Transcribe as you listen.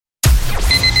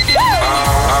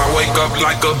up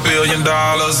like $1 billion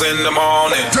in the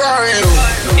morning. Damn.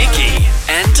 Nikki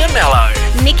and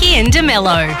DeMello. Nikki and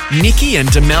DeMello. Nikki and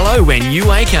DeMello when you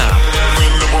wake up.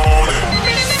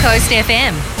 Coast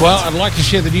FM. Well, I'd like to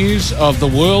share the news of the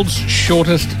world's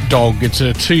shortest dog. It's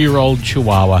a 2-year-old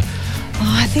Chihuahua.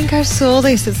 Oh, I think I saw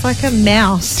this. It's like a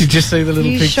mouse. Did you see the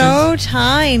little pictures? She's so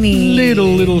tiny.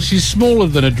 Little. She's smaller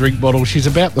than a drink bottle. She's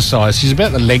about the size. She's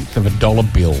about the length of a dollar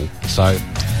bill. So,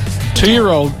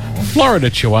 2-year-old Florida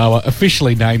Chihuahua,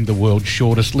 officially named the world's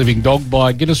shortest living dog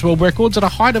by Guinness World Records at a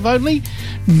height of only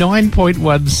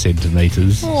 9.1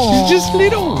 centimetres. Aww, She's just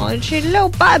little. She's a little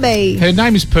baby. Her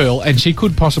name is Pearl, and she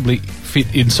could possibly fit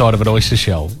inside of an oyster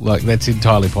shell. Like, that's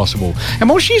entirely possible. And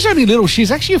while she's only little, she's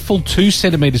actually a full 2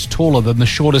 centimetres taller than the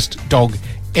shortest dog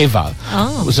ever.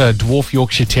 Oh. It was a dwarf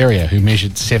Yorkshire Terrier who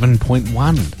measured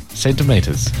 7.1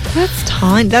 centimetres. That's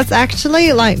tiny. That's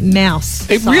actually like mouse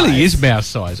It size. really is mouse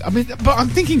size. I mean, but I'm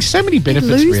thinking so many benefits,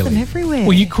 lose really. them everywhere.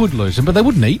 Well, you could lose them, but they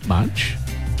wouldn't eat much.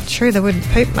 True, they wouldn't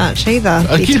poop much either.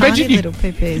 Can you imagine little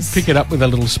poo-poos. pick it up with a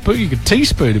little spoon? You could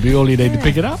teaspoon would be all you need to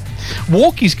pick it up.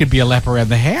 Walkies could be a lap around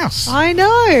the house. I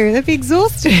know. They'd be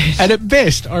exhausted. And at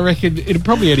best, I reckon it'd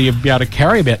probably only be able to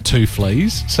carry about 2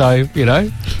 fleas. So, you know,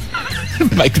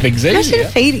 make things easier.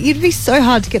 Imagine feed it. You'd be so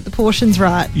hard to get the portions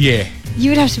right. Yeah.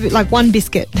 You would have to be like one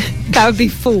biscuit. That would be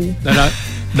full.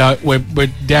 No, we're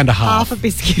down to half. Half a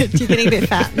biscuit. You're getting a bit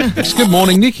fat. Good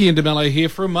morning, Nikki and DeMello here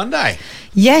for a Monday.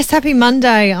 Yes, happy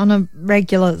Monday on a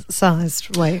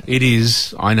regular-sized week. It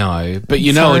is, I know, but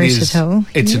you know Sorry it to is. tell.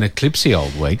 It's an eclipsey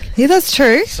old week, Yeah, that's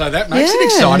true. so that makes it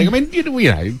exciting. I mean, you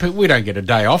know, but we don't get a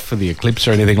day off for the eclipse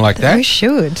or anything like that. We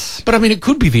should. But I mean, it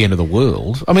could be the end of the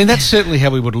world. I mean, that's certainly how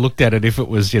we would have looked at it if it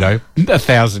was,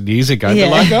 1,000 years ago.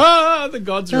 Yeah. They're like, the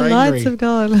gods The are lights angry. of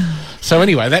God. So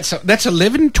anyway, that's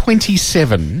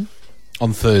 11:27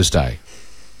 on Thursday.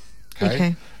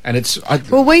 Okay. And it's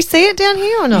Will we see it down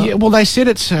here or not? yeah. Well, they said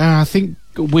it's. I think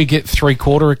we get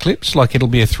 3/4 eclipse. Like it'll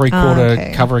be a 3/4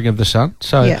 okay. covering of the sun.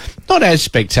 So Yeah. not as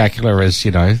spectacular as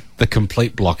the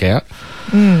complete blockout.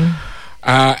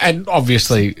 And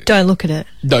obviously, Don't look at it.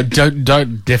 no,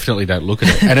 definitely don't look at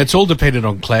it. And it's all dependent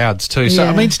on clouds too. So I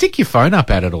Yeah. mean, stick your phone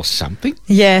up at it or something.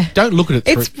 Yeah. Don't look at it.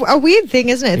 It's a weird thing,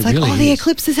 isn't it? It's It like, really the is.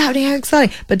 eclipse is happening, how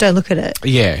exciting. But don't look at it.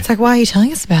 Yeah. It's like, why are you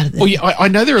telling us about it then? Well, yeah, I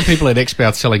know there are people at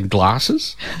Exmouth selling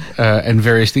glasses and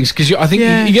various things because I think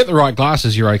Yeah. you get the right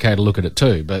glasses, you're okay to look at it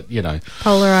too. But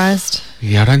Polarised.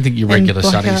 yeah, I don't think your And regular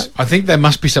sunnies. blackout. I think there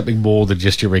must be something more than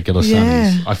just your regular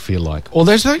sunnies. Yeah. I feel like, or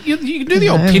there's you can do the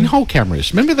old No. pinhole cameras.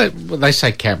 Remember that they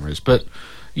say cameras, but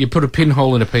you put a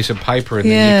pinhole in a piece of paper and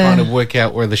then Yeah. you kind of work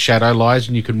out where the shadow lies,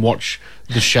 and you can watch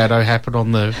the shadow happen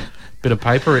on the bit of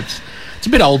paper. It's a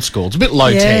bit old school. It's a bit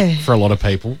low tech for a lot of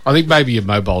people. I think maybe your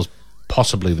mobile's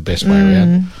possibly the best way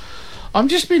around. I've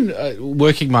just been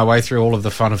working my way through all of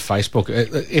the fun of Facebook.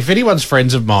 If anyone's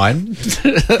friends of mine,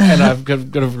 and I've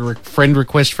got a friend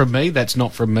request from me, that's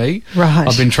not from me. Right.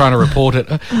 I've been trying to report it.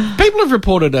 People have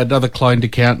reported another cloned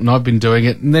account, and I've been doing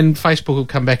it. And then Facebook will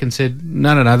come back and said,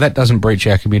 no, that doesn't breach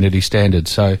our community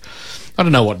standards. So I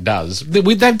don't know what does. They've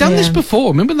done this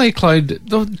before. Remember they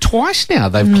cloned twice now.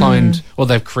 They've cloned, or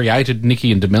they've created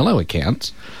Nikki and DeMello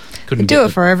accounts. Couldn't Do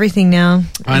it for everything now.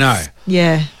 I know.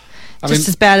 Yeah. Just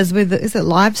as bad as with, is it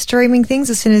live streaming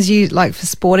things? As soon as you, like for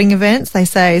sporting events, they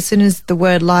say as soon as the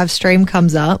word live stream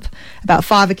comes up, about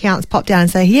 5 accounts pop down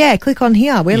and say, yeah, click on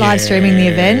here. We're live streaming the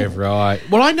event. Yeah, right.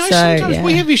 Well, I know So, sometimes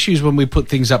we have issues when we put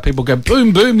things up. People go,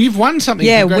 boom, boom, you've won something.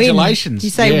 Yeah, Congratulations. win.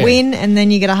 You say win, and then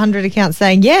you get 100 accounts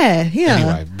saying, yeah.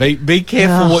 Anyway, be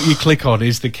careful what you click on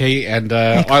is the key. And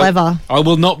They're clever. I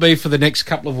will not be for the next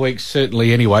couple of weeks,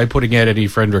 certainly anyway, putting out any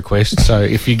friend requests. So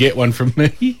if you get one from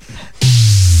me...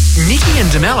 Nikki and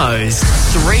DeMello's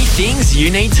 3 things you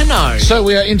need to know. So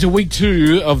we are into week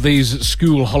 2 of these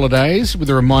school holidays with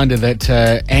a reminder that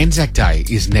Anzac Day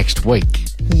is next week.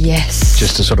 Yes.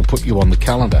 Just to sort of put you on the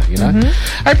calendar,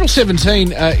 April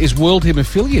 17 is World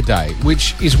Haemophilia Day,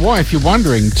 which is why, if you're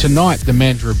wondering, tonight the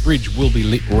Mandurah Bridge will be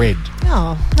lit red.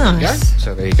 Oh, nice.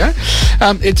 So there you go.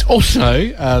 It's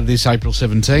also, this April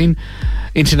 17,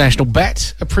 International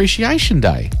Bat Appreciation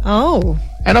Day. Oh.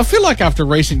 And I feel like after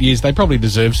recent years, they probably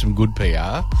deserve some good PR.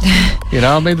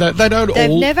 I mean, they don't They've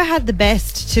all... never had the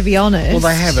best, to be honest. Well,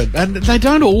 they haven't. And they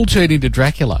don't all turn into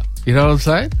Dracula. You know what I'm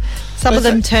saying? Some of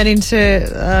them turn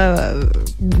into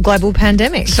global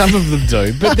pandemics. Some of them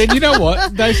do. But then you know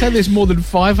what? They say there's more than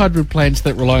 500 plants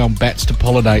that rely on bats to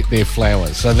pollinate their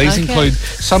flowers. So these include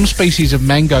some species of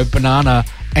mango, banana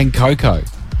and cocoa.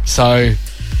 So,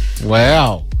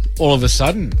 wow. All of a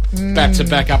sudden, bats are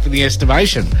back up in the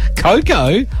estimation.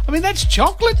 Cocoa? I mean, that's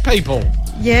chocolate, people.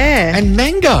 Yeah. And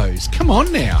mangoes. Come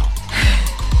on now.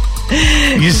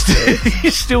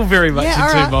 You're still very much in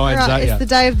two minds, aren't you? It's the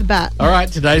day of the bat. All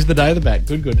right, today's the day of the bat.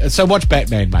 Good. So watch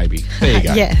Batman, maybe. There you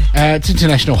go. Yeah. It's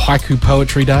International Haiku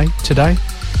Poetry Day today.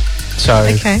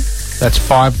 So that's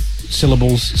 5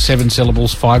 syllables, 7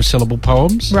 syllables, 5-syllable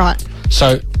poems. Right.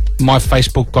 So my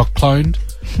Facebook got cloned.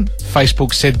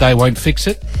 Facebook said they won't fix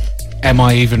it. Am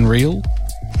I even real?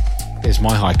 There's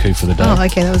my haiku for the day. Oh,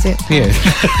 okay, that was it. Yeah.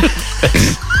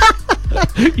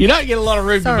 You don't get a lot of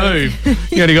room to move.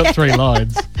 You only got 3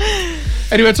 lines.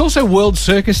 Anyway, it's also World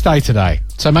Circus Day today.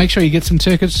 So make sure you get some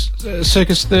tickets.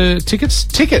 Tickets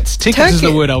is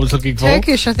the word I was looking for.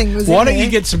 Turkish, I think, was Why don't you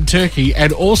get some turkey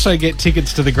and also get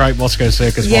tickets to the Great Moscow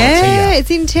Circus while it's here? Yeah,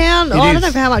 it's in town. I don't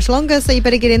know for how much longer, so you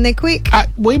better get in there quick.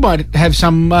 We might have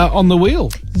some on the wheel.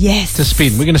 Yes. To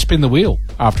spin. We're going to spin the wheel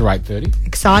after 8:30.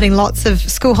 Exciting. Lots of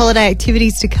school holiday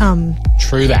activities to come.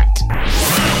 True that.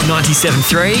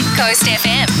 97.3 Coast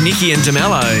FM. Nikki and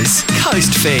DeMello's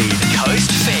Coast Feed.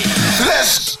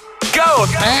 Let's Go!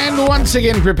 And once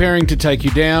again, preparing to take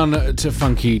you down to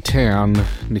Funky Town,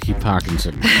 Nikki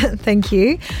Parkinson. Thank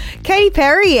you. Katy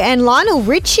Perry and Lionel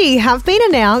Richie have been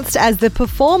announced as the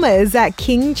performers at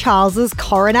King Charles's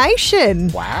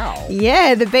coronation. Wow.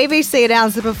 Yeah, the BBC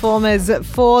announced the performers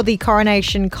for the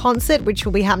coronation concert, which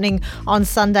will be happening on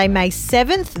Sunday, May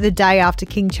 7th, the day after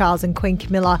King Charles and Queen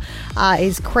Camilla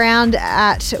is crowned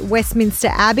at Westminster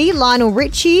Abbey. Lionel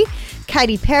Richie,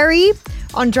 Katy Perry,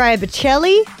 Andrea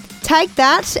Bocelli, Take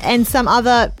That, and some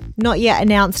other not yet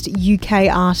announced UK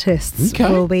artists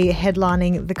will be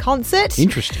headlining the concert.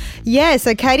 Interesting. Yeah,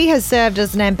 so Katie has served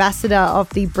as an ambassador of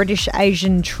the British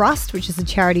Asian Trust, which is a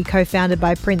charity co-founded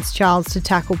by Prince Charles to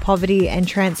tackle poverty and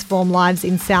transform lives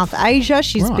in South Asia.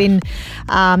 She's been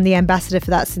the ambassador for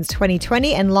that since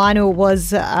 2020, and Lionel was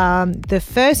the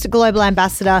first global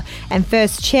ambassador and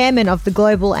first chairman of the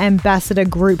Global Ambassador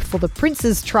Group for the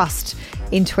Prince's Trust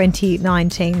in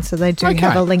 2019. So they do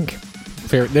have a link.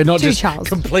 Fair. They're not just Charles.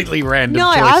 Completely random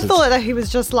No, choices. I thought that he was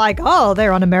just like, oh,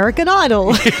 they're on American Idol.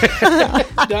 No,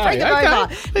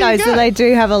 so they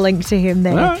do have a link to him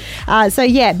there. Right. So,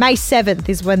 yeah, May 7th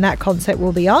is when that concert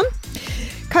will be on.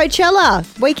 Coachella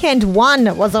Weekend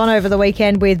 1 was on over the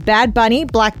weekend with Bad Bunny,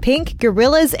 Blackpink,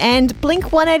 Gorillaz and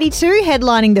Blink-182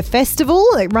 headlining the festival.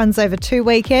 It runs over 2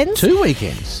 weekends. 2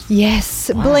 weekends?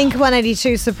 Yes. Wow.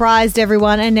 Blink-182 surprised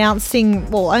everyone, announcing,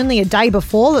 only a day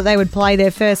before that they would play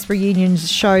their first reunion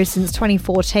show since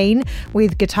 2014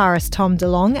 with guitarist Tom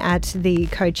DeLonge at the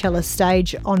Coachella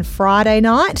stage on Friday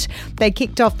night. They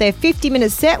kicked off their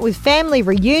 50-minute set with Family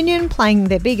Reunion, playing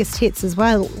their biggest hits as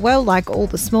well, like All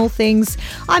the Small Things,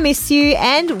 I Miss You,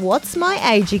 and What's My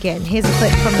Age Again. Here's a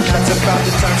clip from the show. That's about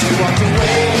the time she walked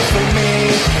away from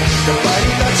me. Nobody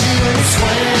thought you were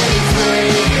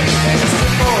 23. And it's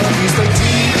before these like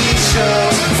TV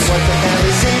shows. What the hell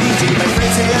is ADD? My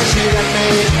friends say I should have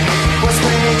made. What's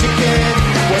my age again?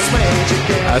 What's my age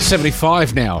again?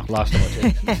 75 now, last time I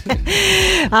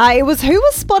checked. It was who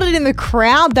was spotted in the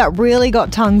crowd that really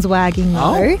got tongues wagging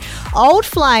though. Old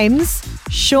Flames,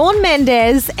 Shawn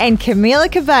Mendes and Camila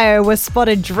Cabello were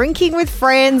spotted drinking with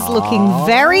friends, looking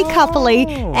very coupley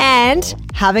and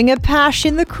having a pash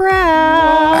in the crowd.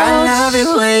 I love it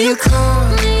when you call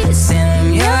me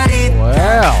señorita.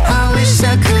 Wow. I wish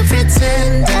I could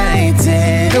pretend I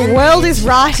did. The world is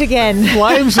right again.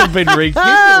 Flames have been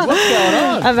rekindled. What's going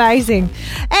on? Amazing.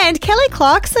 And Kelly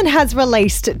Clarkson has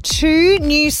released 2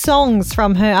 new songs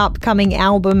from her upcoming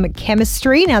album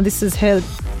Chemistry. Now, this is her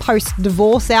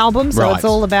post-divorce album, so it's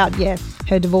all about,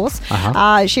 her divorce.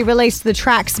 She released the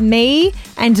tracks Me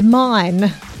and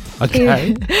Mine.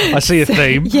 Okay. I see a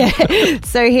theme. Yeah.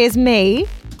 So here's Me.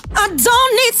 I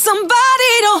don't need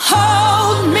somebody to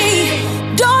hold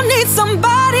me. Don't need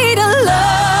somebody to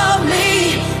love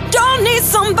me. Don't need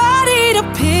somebody to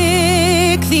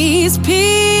pick these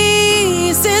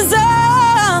pieces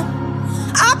up.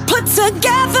 I put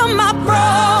together my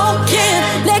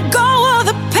broken. Let go of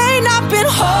the pain I've been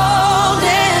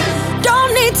holding.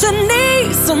 Don't need to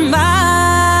need somebody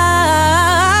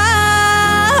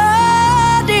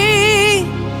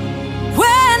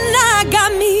when I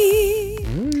got me.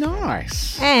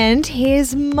 Nice. And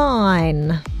here's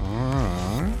Mine.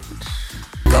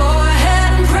 Go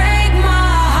ahead and break my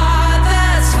heart,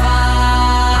 that's fine.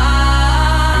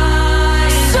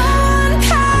 So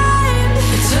unkind,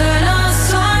 eternal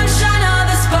sunshine of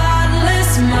the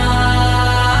spotless mind.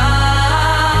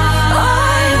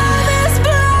 Our love is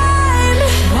blind.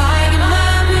 Why am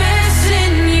I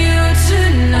missing you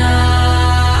tonight?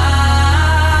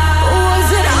 Was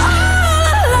it all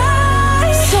a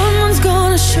lie? Someone's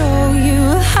gonna show you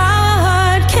how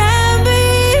hard can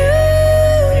be.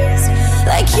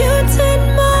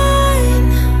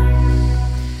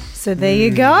 So there you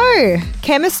go.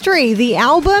 Chemistry. The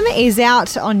album is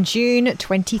out on June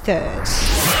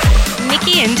 23rd.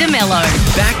 Nikki and DeMello.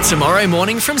 Back tomorrow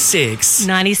morning from 6.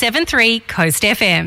 97.3 Coast FM.